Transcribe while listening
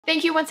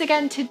Thank you once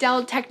again to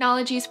Dell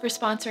Technologies for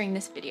sponsoring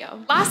this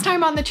video. Last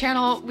time on the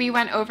channel, we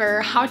went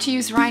over how to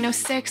use Rhino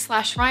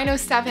 6/Rhino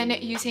 7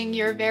 using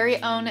your very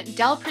own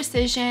Dell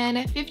Precision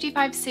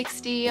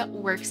 5560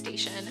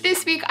 workstation.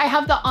 This week, I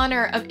have the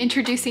honor of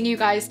introducing you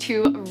guys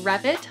to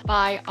Revit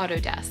by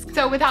Autodesk.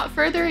 So without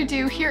further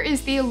ado, here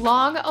is the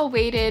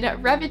long-awaited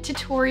Revit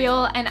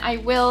tutorial, and I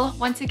will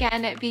once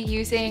again be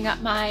using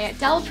my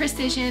Dell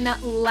Precision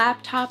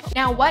laptop.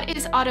 Now, what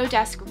is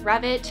Autodesk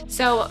Revit?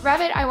 So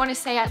Revit, I want to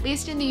say, at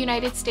least in the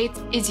United States,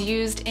 is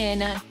used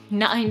in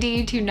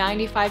 90 to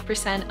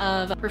 95%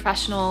 of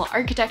professional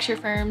architecture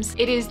firms.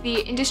 It is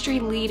the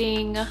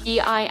industry-leading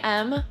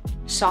BIM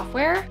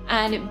software,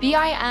 and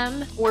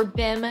BIM or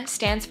BIM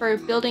stands for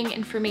Building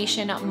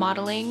Information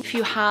Modeling. If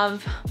you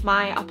have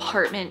my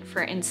apartment,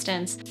 for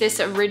instance, this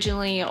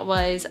originally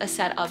was a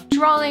set of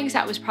drawings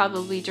that was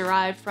probably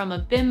derived from a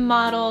BIM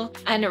model,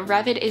 and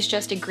Revit is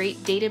just a great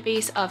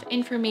database of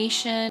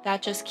information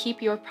that just keep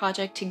your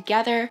project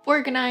together,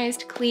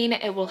 organized, clean.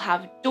 It will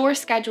have door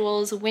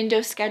schedules,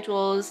 window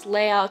schedules,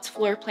 layouts,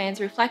 floor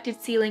plans,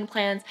 reflected ceiling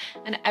plans,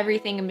 and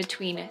everything in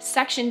between.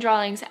 Section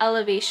drawings,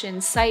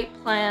 elevations, site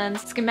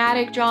plans,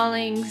 schematic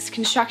drawings,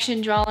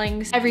 construction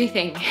drawings,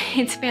 everything.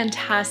 It's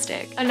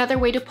fantastic. Another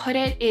way to put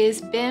it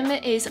is BIM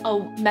is a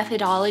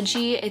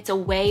methodology, it's a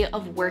way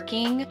of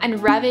working, and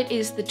Revit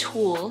is the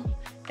tool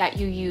that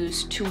you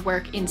use to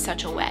work in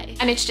such a way.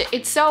 And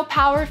it's so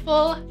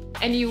powerful,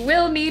 and you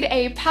will need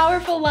a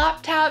powerful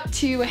laptop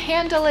to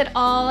handle it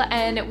all,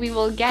 and we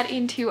will get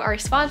into our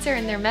sponsor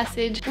and their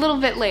message a little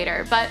bit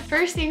later. But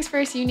first things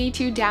first, you need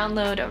to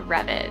download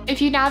Revit.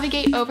 If you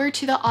navigate over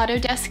to the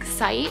Autodesk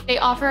site, they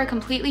offer a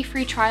completely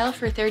free trial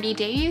for 30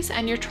 days,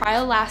 and your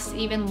trial lasts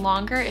even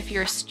longer if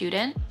you're a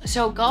student.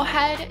 So go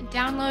ahead,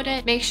 download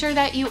it. Make sure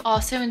that you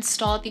also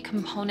install the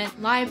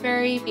component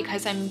library.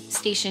 Because I'm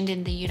stationed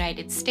in the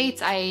United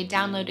States, I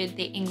downloaded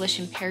the English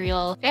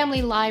Imperial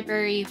Family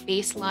Library,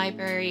 Base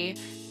Library.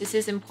 This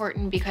is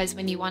important because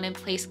when you want to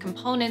place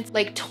components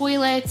like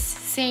toilets,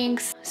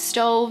 sinks,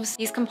 stoves,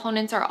 these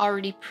components are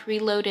already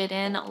preloaded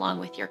in along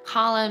with your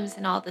columns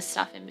and all the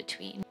stuff in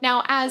between.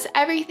 Now, as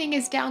everything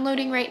is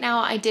downloading right now,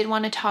 I did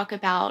want to talk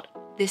about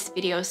this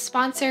video's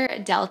sponsor,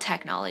 Dell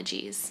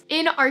Technologies.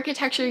 In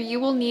architecture, you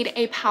will need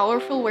a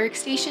powerful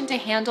workstation to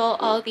handle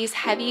all these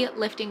heavy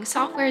lifting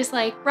softwares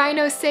like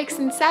Rhino 6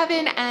 and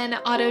 7 and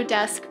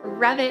Autodesk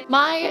Revit.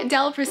 My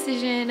Dell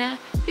Precision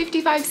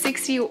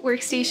 5560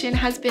 workstation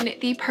has been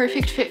the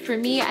perfect fit for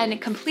me, and it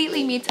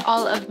completely meets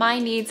all of my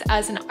needs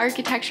as an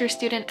architecture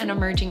student and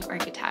emerging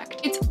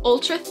architect. It's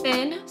ultra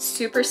thin,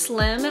 super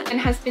slim, and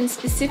has been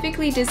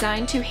specifically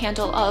designed to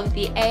handle all of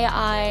the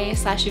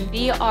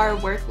AI/VR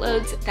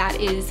workloads that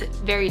is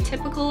very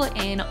typical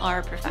in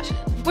our profession.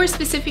 More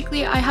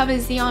specifically, I have a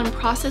Xeon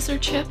processor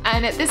chip,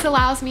 and this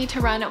allows me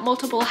to run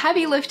multiple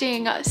heavy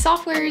lifting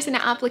softwares and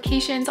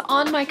applications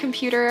on my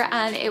computer,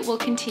 and it will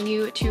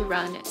continue to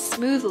run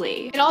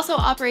smoothly. It also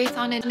operates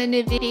on an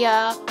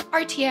NVIDIA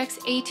RTX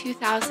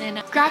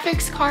A2000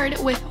 graphics card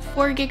with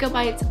 4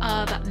 GB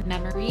of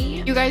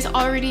memory. You guys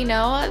already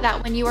know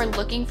that when you are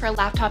looking for a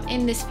laptop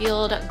in this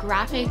field,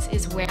 graphics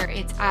is where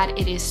it's at.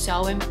 It is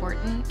so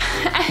important.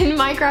 And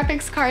my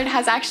graphics card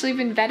has actually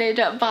been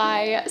vetted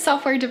by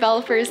software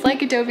developers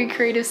like Adobe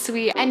Creative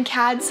Suite and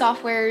CAD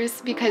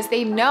softwares, because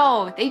they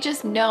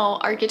just know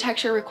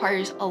architecture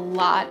requires a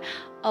lot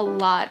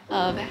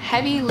of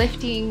heavy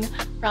lifting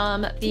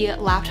from the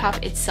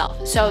laptop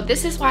itself. So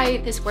this is why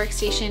this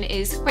workstation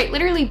is quite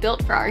literally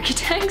built for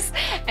architects,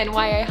 and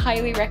why I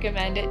highly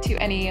recommend it to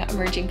any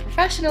emerging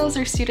professionals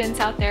or students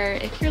out there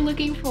if you're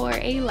looking for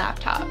a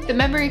laptop. The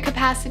memory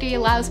capacity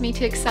allows me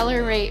to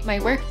accelerate my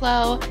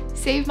workflow,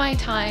 save my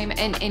time,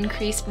 and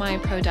increase my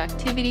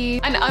productivity.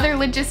 And other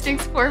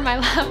logistics for my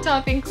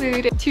laptop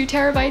include 2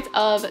 TB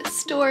of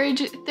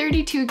storage,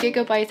 32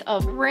 GB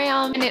of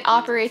RAM, and it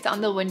operates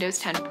on the Windows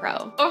 10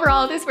 Pro.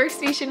 Overall, this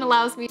workstation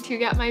allows me to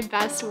get my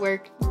best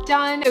work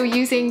done. So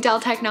using Dell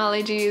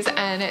Technologies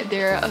and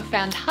their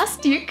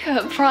fantastic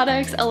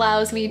products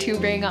allows me to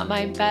bring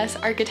my best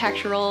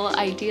architectural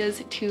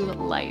ideas to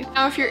life.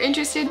 Now, if you're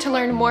interested to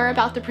learn more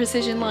about the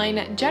Precision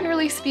line,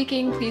 generally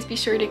speaking, please be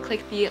sure to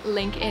click the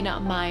link in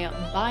my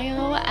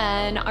bio,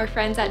 and our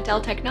friends at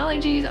Dell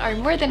Technologies are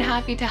more than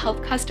happy to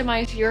help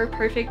customize your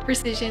perfect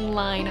Precision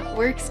line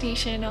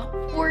workstation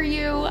for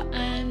you,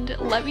 and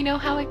let me know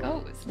how it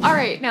goes. All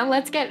right, now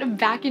let's get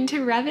back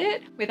into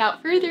Revit.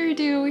 Without further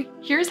ado,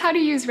 here's how to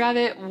use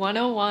Revit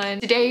 101.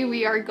 Today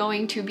we are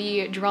going to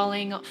be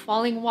drawing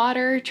falling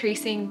water,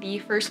 tracing the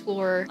first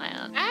floor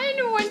plan.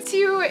 And once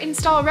you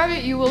install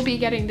Revit, you will be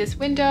getting this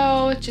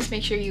window. Just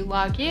make sure you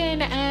log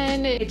in,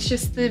 and it's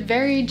just the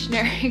very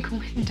generic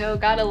window.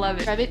 Gotta love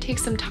it. Revit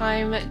takes some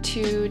time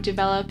to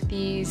develop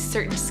these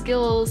certain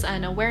skills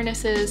and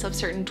awarenesses of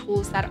certain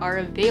tools that are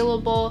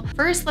available.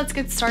 First, let's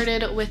get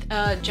started with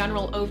a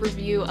general overview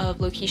overview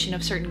of location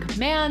of certain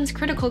commands,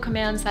 critical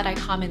commands that I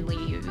commonly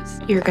use.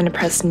 You're going to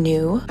press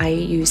New. I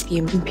use the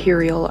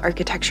Imperial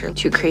architecture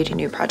to create a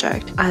new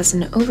project. As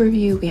an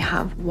overview, we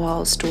have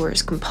walls,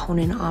 doors,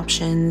 component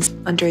options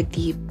under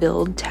the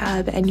Build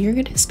tab, and you're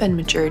going to spend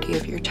majority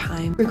of your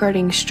time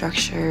regarding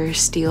structure,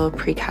 steel,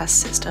 precast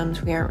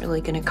systems. We aren't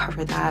really going to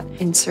cover that.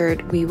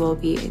 Insert, we will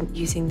be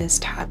using this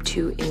tab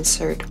to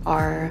insert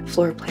our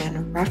floor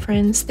plan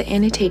reference. The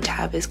Annotate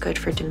tab is good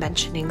for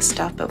dimensioning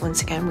stuff, but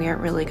once again, we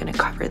aren't really going to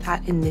cover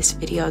that in this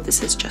video.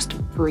 This is just a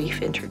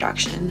brief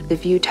introduction. The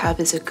View tab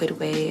is a good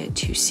way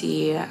to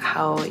see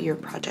how your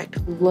project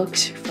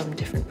looks from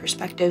different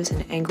perspectives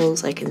and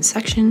angles, like in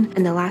section.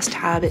 And the last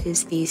tab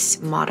is the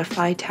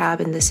Modify tab,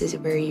 and this is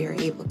where you're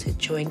able to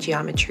join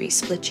geometry,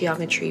 split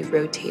geometry,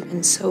 rotate,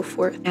 and so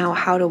forth. Now,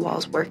 how do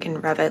walls work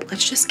in Revit?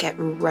 Let's just get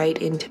right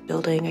into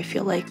building. I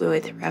feel like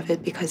with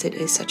Revit, because it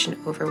is such an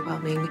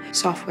overwhelming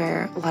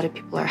software, a lot of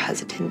people are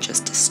hesitant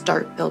just to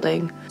start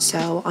building.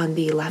 So on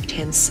the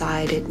left-hand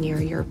side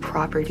near your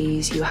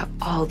properties, you have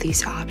all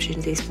these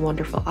options, these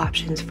wonderful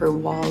options for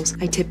walls.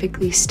 I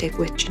typically stick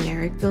with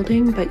generic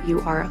building, but you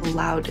are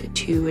allowed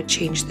to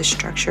change the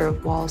structure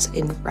of walls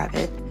in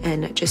Revit.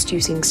 And just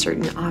using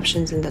certain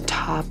options in the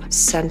top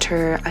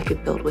center, I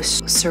could build with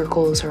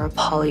circles or a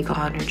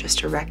polygon or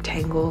just a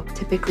rectangle.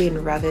 Typically in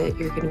Revit,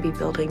 you're going to be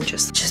building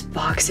just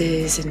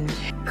boxes and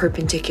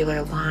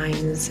perpendicular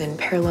lines and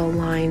parallel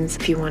lines.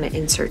 If you want to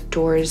insert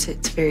doors,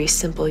 it's very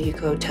simple. You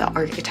go to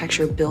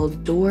Architecture,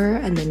 Build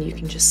Door, and then you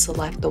can just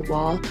select the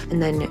wall,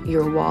 and then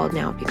your wall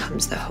now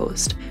becomes the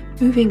host.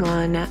 Moving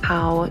on,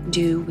 how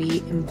do we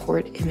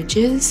import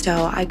images?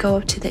 So I go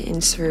up to the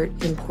Insert,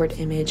 Import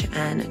Image,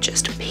 and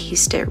just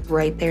paste it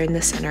right there in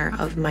the center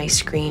of my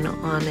screen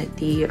on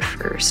the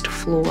first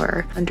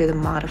floor. Under the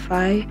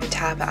Modify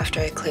tab,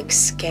 after I click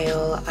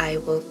Scale, I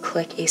will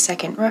click a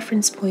second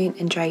reference point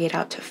and drag it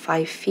out to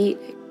 5 feet,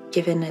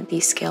 given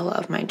the scale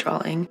of my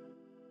drawing.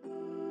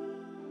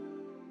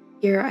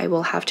 Here I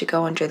will have to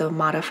go under the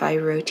Modify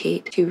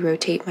Rotate to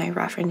rotate my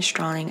reference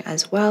drawing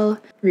as well.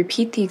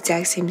 Repeat the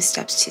exact same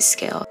steps to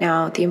scale.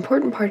 Now, the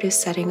important part is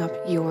setting up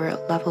your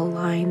level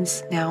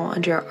lines. Now,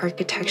 under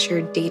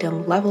Architecture,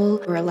 Datum, Level,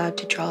 we're allowed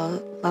to draw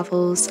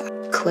levels.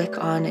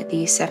 Click on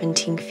the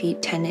 17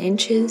 feet 10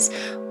 inches,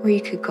 or you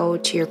could go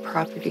to your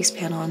properties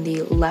panel on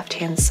the left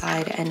hand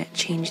side and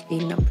change the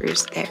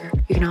numbers there.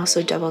 You can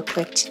also double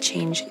click to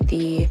change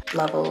the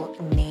level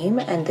name,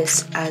 and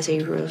this as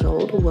a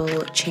result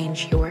will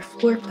change your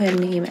floor plan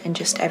name, and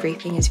just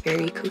everything is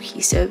very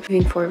cohesive.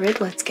 Moving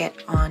forward, let's get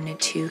on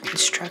to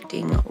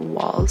constructing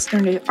walls.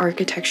 Under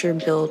Architecture,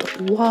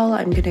 Build Wall,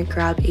 I'm going to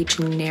grab a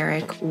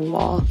generic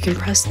wall. You can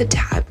press the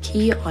Tab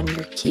key on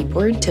your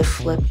keyboard to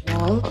flip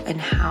wall and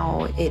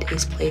how it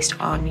is placed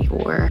on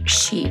your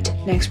sheet.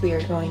 Next, we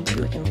are going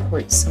to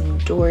import some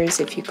doors.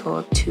 If you go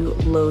up to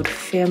Load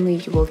Family,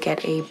 you will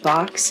get a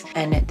box,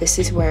 and this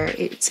is where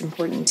it's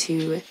important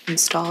to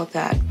install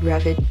that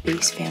Revit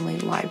Base Family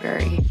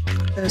library.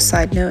 So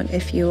side note,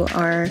 if you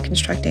are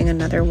constructing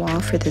another wall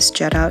for this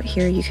jet out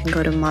here, you can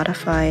go to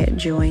Modify,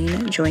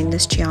 join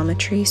this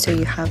geometry, so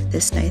you have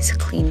this nice,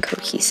 clean,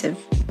 cohesive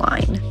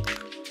line.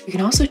 You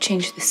can also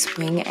change the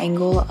swing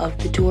angle of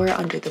the door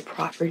under the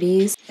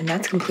properties, and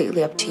that's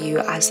completely up to you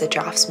as the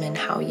draftsman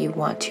how you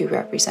want to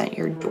represent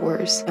your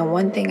doors. Now,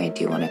 one thing I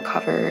do want to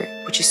cover,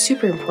 which is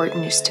super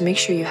important, is to make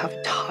sure you have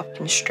a top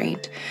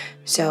constraint.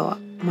 So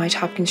my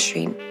top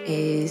constraint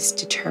is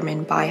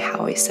determined by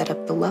how I set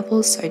up the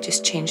levels, so I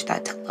just changed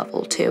that to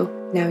level 2.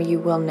 Now you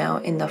will know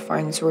in the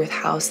Farnsworth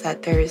house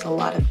that there is a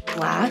lot of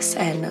glass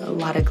and a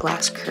lot of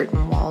glass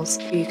curtain walls.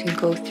 You can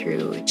go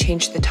through,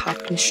 change the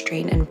top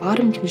constraint and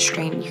bottom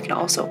constraint. You can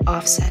also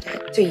offset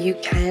it. So you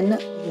can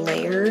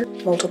layer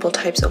multiple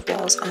types of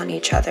walls on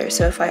each other.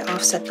 So if I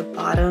offset the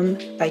bottom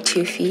by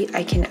 2 feet,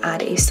 I can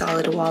add a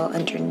solid wall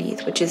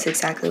underneath, which is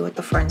exactly what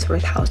the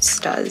Farnsworth house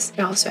does.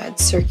 I also add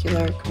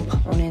circular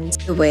components.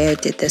 The way I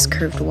did this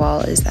curved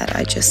wall is that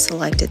I just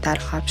selected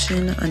that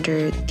option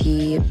under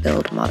the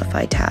Build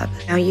Modify tab.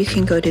 Now you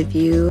can go to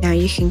View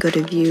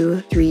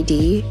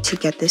 3D to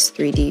get this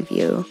 3D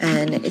view.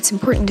 And it's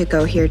important to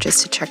go here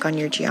just to check on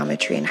your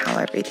geometry and how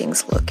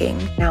everything's looking.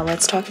 Now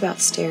let's talk about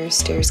stairs.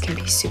 Stairs can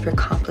be super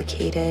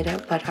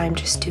complicated, but I'm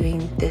just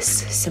doing this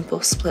simple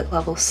split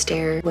level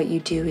stair. What you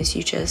do is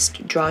you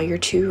just draw your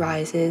 2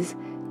 rises,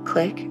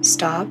 click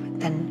stop,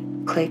 then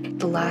click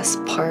the last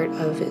part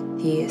of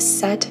the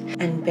set,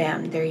 and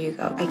bam, there you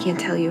go. I can't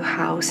tell you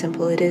how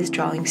simple it is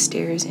drawing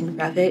stairs in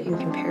Revit in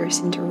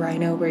comparison to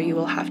Rhino, where you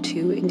will have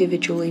to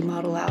individually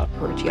model out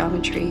your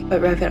geometry.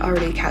 But Revit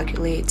already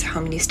calculates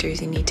how many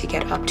stairs you need to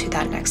get up to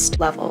that next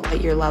level,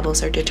 but your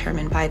levels are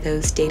determined by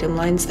those datum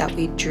lines that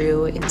we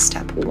drew in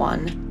step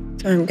 1.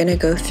 So I'm going to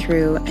go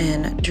through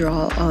and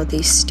draw all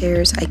these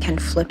stairs. I can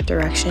flip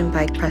direction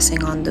by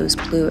pressing on those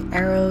blue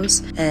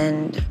arrows,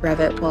 and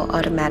Revit will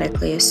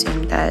automatically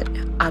assume that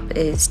up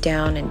is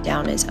down and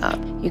down is up.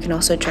 You can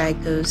also drag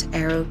those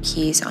arrow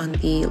keys on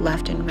the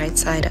left and right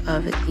side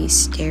of these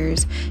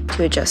stairs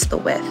to adjust the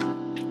width.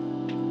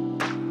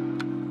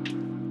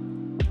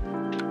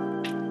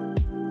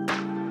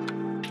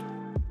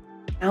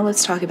 Now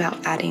let's talk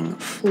about adding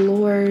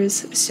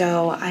floors.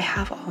 So I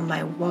have all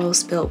my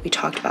walls built. We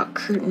talked about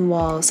curtain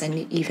walls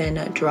and even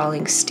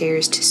drawing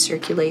stairs to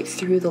circulate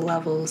through the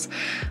levels,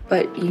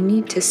 but you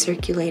need to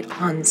circulate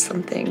on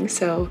something.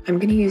 So I'm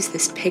gonna use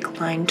this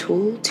pick line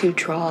tool to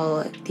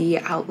draw the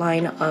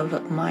outline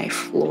of my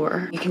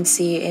floor. You can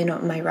see in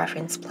my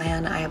reference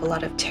plan, I have a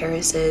lot of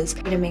terraces.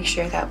 I'm gonna make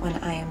sure that when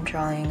I am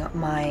drawing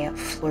my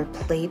floor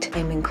plate,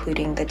 I'm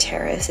including the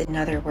terrace. In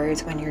other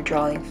words, when you're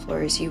drawing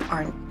floors, you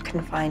aren't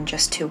confined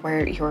just to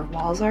where your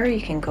walls are, you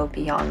can go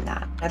beyond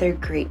that. Another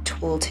great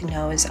tool to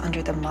know is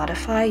under the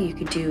modify, you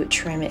could do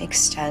trim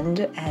extend,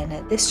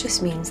 and this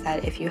just means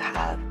that if you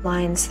have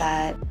lines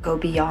that go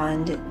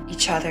beyond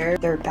each other,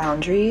 their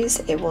boundaries,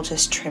 it will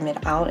just trim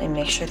it out and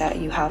make sure that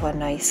you have a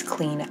nice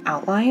clean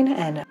outline,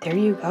 and there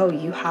you go,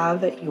 you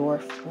have your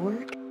floor.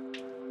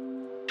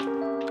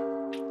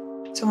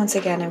 So once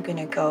again, I'm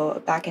gonna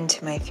go back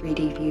into my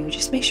 3D view,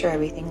 just make sure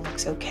everything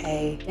looks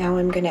okay. Now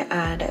I'm gonna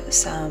add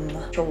some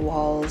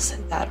walls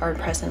that are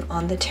present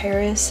on the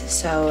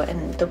terrace.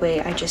 And the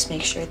way I just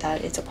make sure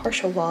that it's a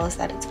partial wall is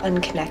that it's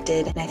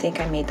unconnected. And I think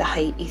I made the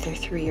height either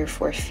 3 or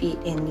 4 feet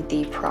in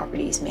the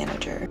properties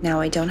manager. Now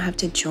I don't have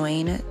to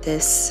join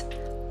this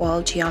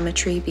wall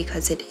geometry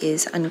because it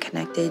is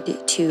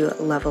unconnected to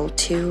level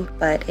 2,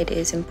 but it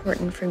is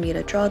important for me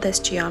to draw this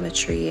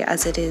geometry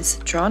as it is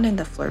drawn in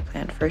the floor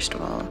plan first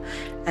of all,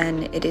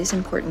 and it is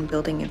important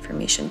building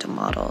information to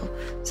model.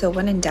 So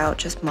when in doubt,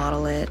 just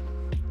model it.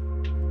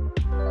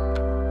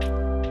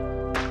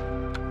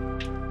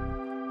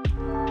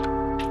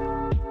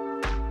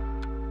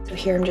 So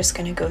here I'm just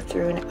going to go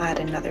through and add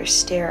another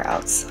stair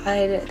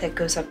outside that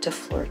goes up to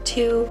floor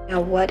 2.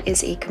 Now what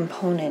is a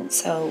component?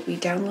 So we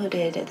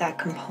downloaded that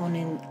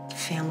component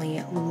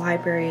family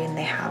library and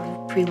they have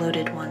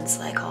preloaded ones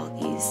like all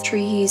these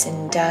trees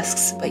and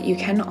desks, but you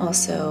can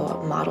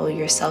also model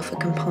yourself a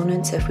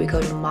component. So if we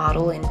go to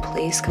model in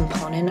place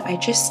component, I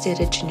just did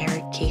a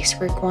generic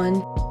casework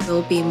one.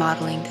 We'll be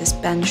modeling this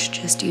bench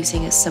just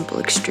using a simple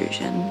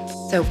extrusion.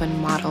 So when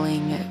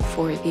modeling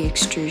for the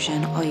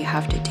extrusion, all you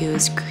have to do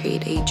is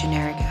create a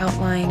generic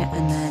outline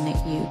and then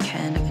you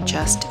can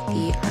adjust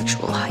the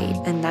actual height,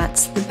 and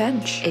that's the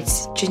bench.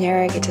 It's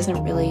generic, it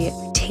doesn't really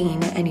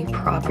retain any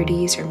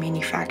properties or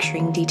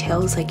manufacturing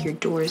details like your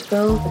doors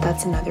will, but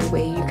that's another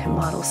way you can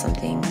model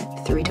something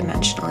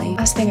 3-dimensionally.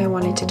 Last thing I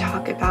wanted to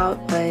talk about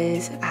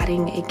was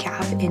adding a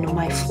gap in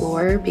my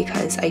floor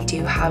because I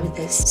do have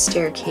this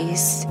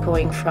staircase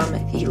going from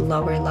the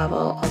lower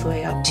level all the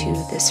way up to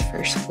this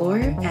first floor,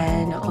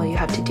 and all you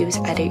have to do is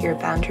edit your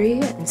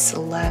boundary and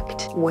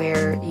select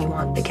where you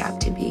want the gap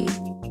to be.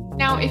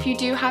 Now, if you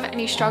do have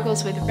any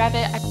struggles with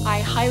Revit, I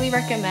highly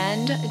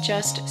recommend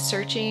just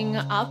searching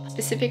up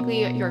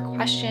specifically your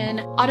question.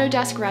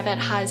 Autodesk Revit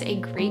has a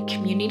great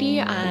community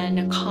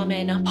and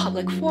common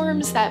public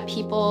forums that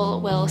people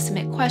will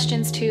submit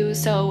questions to.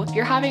 So if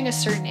you're having a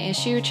certain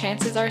issue,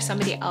 chances are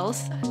somebody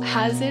else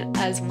has it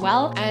as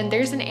well, and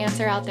there's an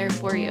answer out there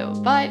for you.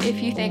 But if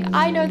you think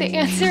I know the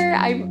answer,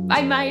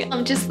 I might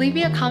just leave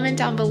me a comment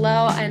down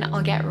below and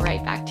I'll get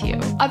right back to you.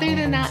 Other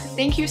than that,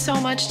 thank you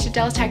so much to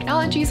Dell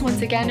Technologies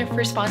once again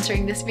for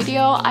sponsoring this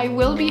video. I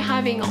will be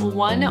having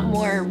one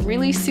more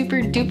really super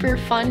duper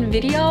fun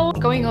video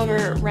going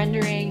over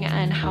rendering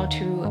and how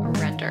to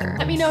render.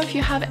 Let me know if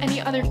you have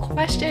any other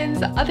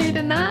questions. Other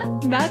than that,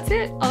 that's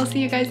it. I'll see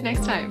you guys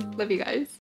next time. Love you guys.